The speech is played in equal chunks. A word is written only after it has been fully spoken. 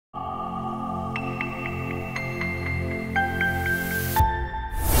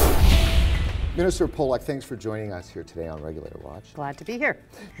Minister Polak, thanks for joining us here today on Regulator Watch. Glad to be here.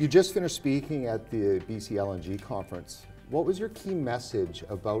 You just finished speaking at the BC LNG conference. What was your key message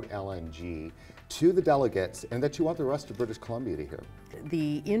about LNG to the delegates and that you want the rest of British Columbia to hear?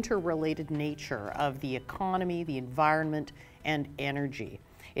 The interrelated nature of the economy, the environment, and energy.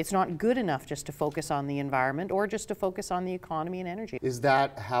 It's not good enough just to focus on the environment or just to focus on the economy and energy. Is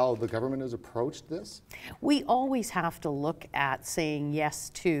that how the government has approached this? We always have to look at saying yes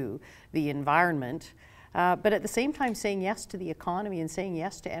to the environment, but at the same time saying yes to the economy and saying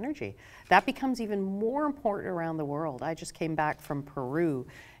yes to energy. That becomes even more important around the world. I just came back from Peru,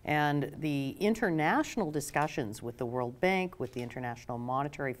 and the international discussions with the World Bank, with the International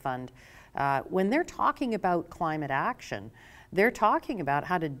Monetary Fund, when they're talking about climate action, they're talking about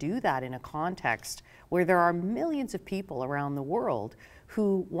how to do that in a context where there are millions of people around the world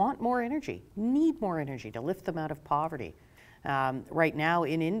who want more energy, need more energy to lift them out of poverty. Right now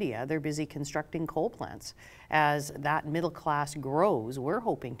in India, they're busy constructing coal plants. As that middle class grows, we're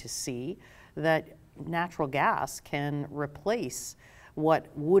hoping to see that natural gas can replace what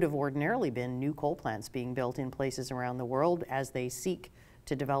would have ordinarily been new coal plants being built in places around the world as they seek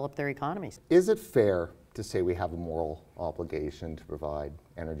to develop their economies. Is it fair to say we have a moral obligation to provide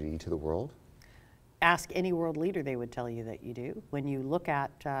energy to the world? Ask any world leader, they would tell you that you do. When you look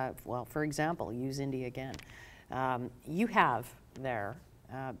at, well, for example, use India again. You have there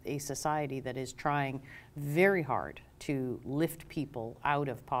a society that is trying very hard to lift people out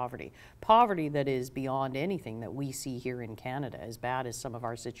of poverty. Poverty that is beyond anything that we see here in Canada, as bad as some of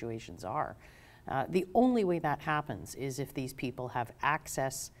our situations are. The only way that happens is if these people have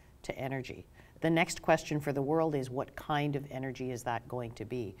access to energy. The next question for the world is, what kind of energy is that going to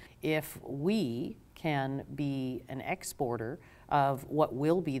be? If we can be an exporter of what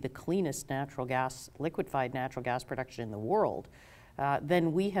will be the cleanest natural gas, liquefied natural gas production in the world,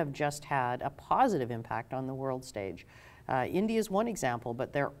 then we have just had a positive impact on the world stage. India is one example,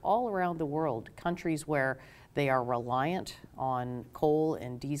 but they're all around the world, countries where they are reliant on coal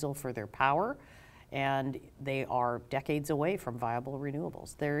and diesel for their power, and they are decades away from viable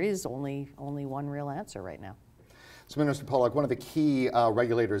renewables. There is only one real answer right now. So, Minister Polak, one of the key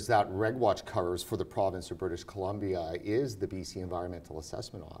regulators that RegWatch covers for the province of British Columbia is the BC Environmental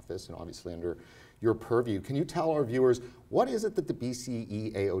Assessment Office, and obviously under your purview. Can you tell our viewers, what is it that the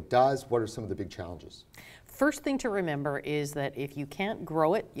BCEAO does? What are some of the big challenges? First thing to remember is that if you can't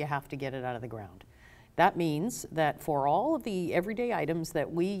grow it, you have to get it out of the ground. That means that for all of the everyday items that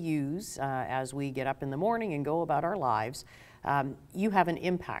we use as we get up in the morning and go about our lives, you have an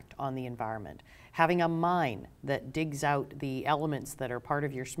impact on the environment. Having a mine that digs out the elements that are part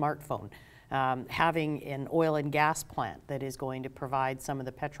of your smartphone, having an oil and gas plant that is going to provide some of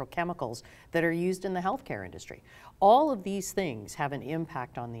the petrochemicals that are used in the healthcare industry. All of these things have an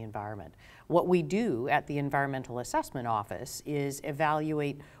impact on the environment. What we do at the Environmental Assessment Office is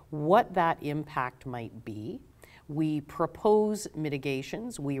evaluate what that impact might be. We propose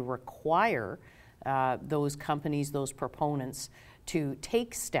mitigations. We require those companies, those proponents, to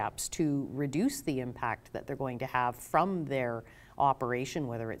take steps to reduce the impact that they're going to have from their operation,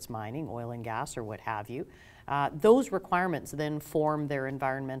 whether it's mining, oil and gas, or what have you. Those requirements then form their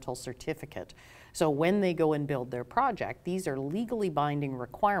environmental certificate. So when they go and build their project, these are legally binding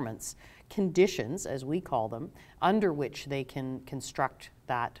requirements, conditions, as we call them, under which they can construct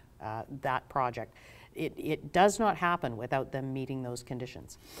that project. It does not happen without them meeting those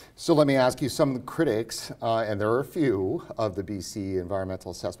conditions. So let me ask you, some critics, and there are a few, of the BC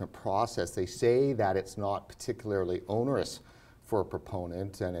environmental assessment process, they say that it's not particularly onerous for a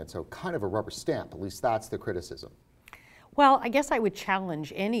proponent and it's a kind of a rubber stamp. At least that's the criticism. Well, I guess I would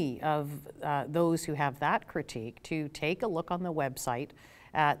challenge any of those who have that critique to take a look on the website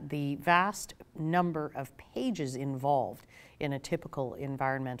at the vast number of pages involved in a typical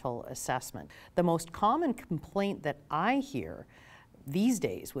environmental assessment. The most common complaint that I hear these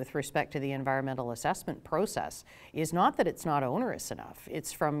days with respect to the environmental assessment process is not that it's not onerous enough.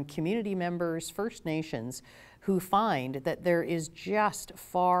 It's from community members, First Nations, who find that there is just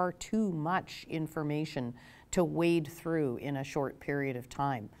far too much information to wade through in a short period of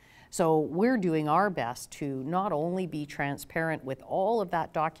time. So we're doing our best to not only be transparent with all of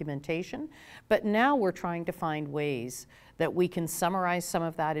that documentation, but now we're trying to find ways that we can summarize some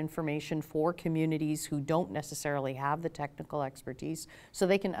of that information for communities who don't necessarily have the technical expertise, so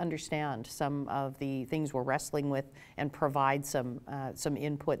they can understand some of the things we're wrestling with and provide some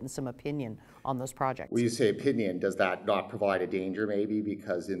input and some opinion on those projects. When you say opinion, does that not provide a danger maybe,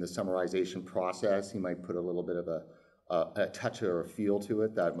 because in the summarization process you might put a little bit of a touch or a feel to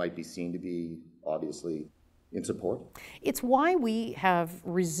it that might be seen to be obviously in support? It's why we have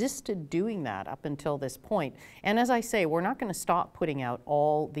resisted doing that up until this point. And as I say, we're not going to stop putting out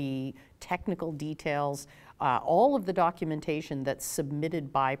all the technical details, all of the documentation that's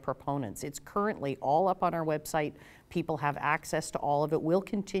submitted by proponents. It's currently all up on our website. People have access to all of it. We'll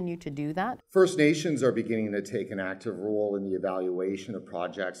continue to do that. First Nations are beginning to take an active role in the evaluation of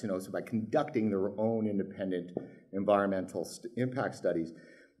projects, so by conducting their own independent environmental impact studies.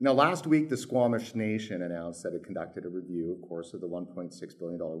 Now, last week, the Squamish Nation announced that it conducted a review, of course, of the $1.6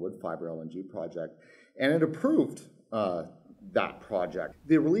 billion wood fiber LNG project, and it approved that project.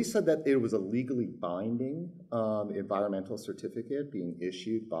 The release said that it was a legally binding environmental certificate being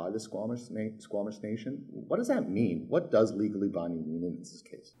issued by the Squamish Nation. What does that mean? What does legally binding mean in this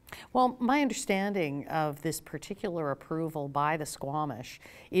case? Well, my understanding of this particular approval by the Squamish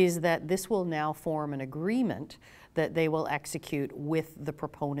is that this will now form an agreement that they will execute with the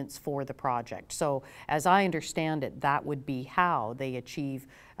proponents for the project. So as I understand it, that would be how they achieve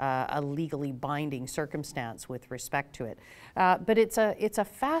a legally binding circumstance with respect to it. But it's a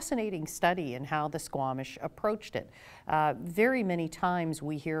fascinating study in how the Squamish approached it. Very many times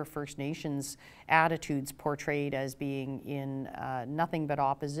we hear First Nations attitudes portrayed as being in nothing but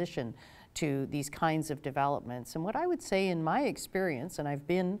opposition to these kinds of developments. And what I would say in my experience, and I've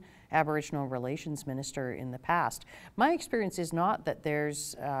been Aboriginal Relations Minister in the past, my experience is not that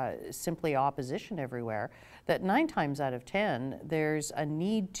there's simply opposition everywhere, that 9 times out of 10, there's a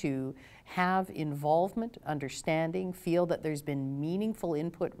need to have involvement, understanding, feel that there's been meaningful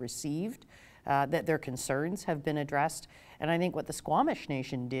input received, that their concerns have been addressed. And I think what the Squamish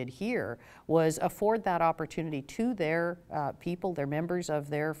Nation did here was afford that opportunity to their people, their members of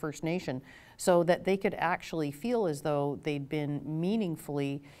their First Nation, so that they could actually feel as though they'd been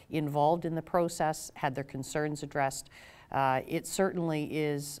meaningfully involved in the process, had their concerns addressed. It certainly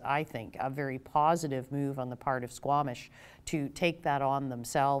is, I think, a very positive move on the part of Squamish to take that on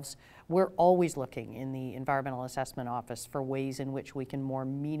themselves. We're always looking in the Environmental Assessment Office for ways in which we can more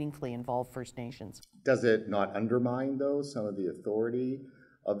meaningfully involve First Nations. Does it not undermine, though, some of the authority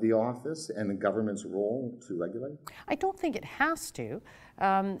of the office and the government's role to regulate? I don't think it has to.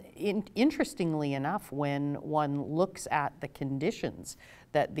 Interestingly enough, when one looks at the conditions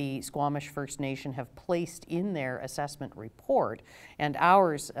that the Squamish First Nation have placed in their assessment report, and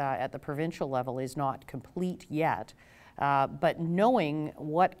ours at the provincial level is not complete yet, but knowing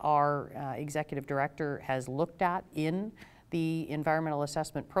what our executive director has looked at in the environmental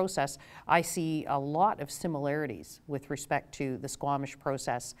assessment process, I see a lot of similarities with respect to the Squamish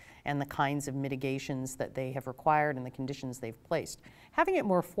process and the kinds of mitigations that they have required and the conditions they've placed. Having it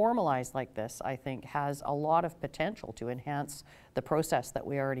more formalized like this, I think, has a lot of potential to enhance the process that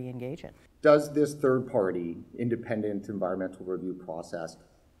we already engage in. Does this third-party independent environmental review process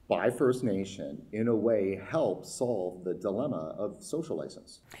by First Nation, in a way, help solve the dilemma of social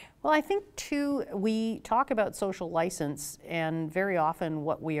license? Well, I think, too, we talk about social license, and very often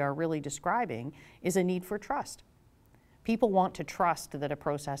what we are really describing is a need for trust. People want to trust that a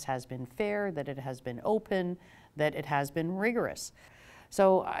process has been fair, that it has been open, that it has been rigorous.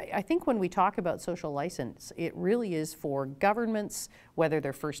 So I think when we talk about social license, it really is for governments, whether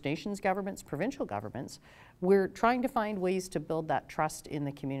they're First Nations governments, provincial governments. We're trying to find ways to build that trust in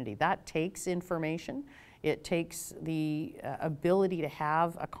the community. That takes information. It takes the ability to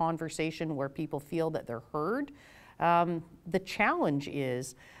have a conversation where people feel that they're heard. The challenge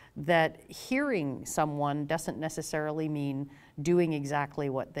is that hearing someone doesn't necessarily mean doing exactly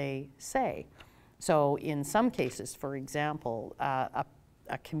what they say. So in some cases, for example,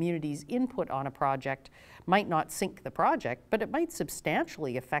 a community's input on a project might not sink the project, but it might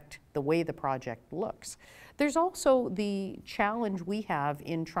substantially affect the way the project looks. There's also the challenge we have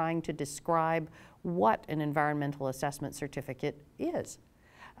in trying to describe what an environmental assessment certificate is.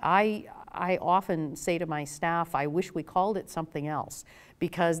 I often say to my staff, I wish we called it something else,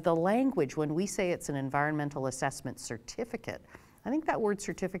 because the language, when we say it's an environmental assessment certificate, I think that word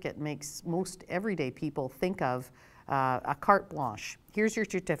certificate makes most everyday people think of a carte blanche. Here's your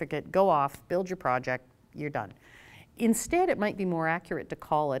certificate, go off, build your project, you're done. Instead, it might be more accurate to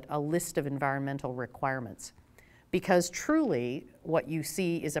call it a list of environmental requirements, because truly what you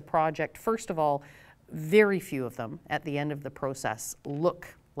see is a project. First of all, very few of them at the end of the process look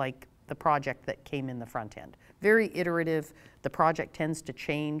like the project that came in the front end. Very iterative. The project tends to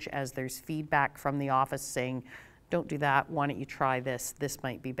change as there's feedback from the office saying, don't do that, why don't you try this, this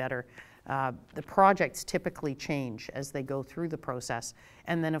might be better. The projects typically change as they go through the process.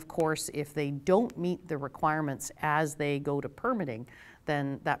 And then, of course, if they don't meet the requirements as they go to permitting,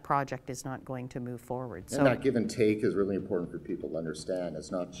 then that project is not going to move forward. And that give and take is really important for people to understand.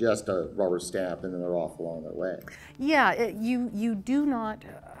 It's not just a rubber stamp and then they're off along their way. Yeah, you do not,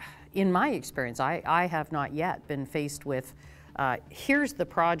 in my experience, I have not yet been faced with, here's the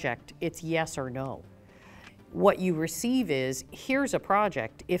project, it's yes or no. What you receive is, here's a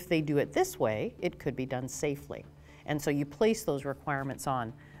project, if they do it this way, it could be done safely. And so you place those requirements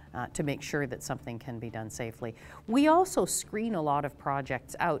on to make sure that something can be done safely. We also screen a lot of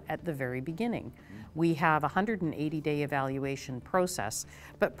projects out at the very beginning. We have a 180-day evaluation process,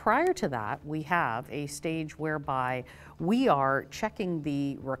 but prior to that, we have a stage whereby we are checking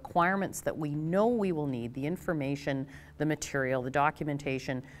the requirements that we know we will need, the information, the material, the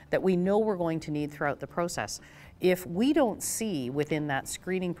documentation that we know we're going to need throughout the process. If we don't see within that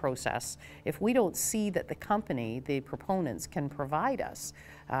screening process, if we don't see that the company, the proponents, can provide us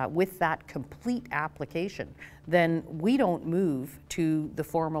with that complete application, then we don't move to the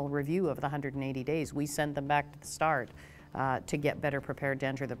formal review of the 180 days. We send them back to the start to get better prepared to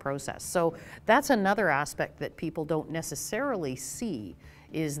enter the process. So that's another aspect that people don't necessarily see,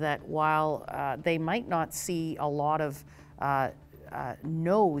 is that while they might not see a lot of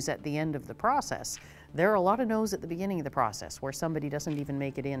no's at the end of the process, there are a lot of no's at the beginning of the process where somebody doesn't even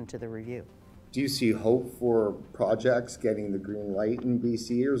make it into the review. Do you see hope for projects getting the green light in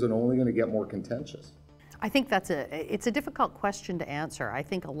BC, or is it only going to get more contentious? I think it's a difficult question to answer. I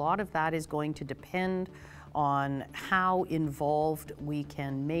think a lot of that is going to depend on how involved we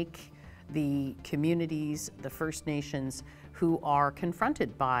can make the communities, the First Nations, who are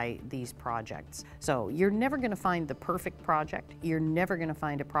confronted by these projects. So you're never going to find the perfect project. You're never going to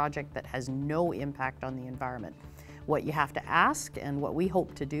find a project that has no impact on the environment. What you have to ask, and what we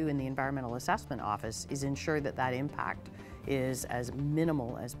hope to do in the Environmental Assessment Office, is ensure that that impact is as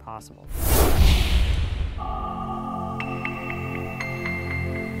minimal as possible.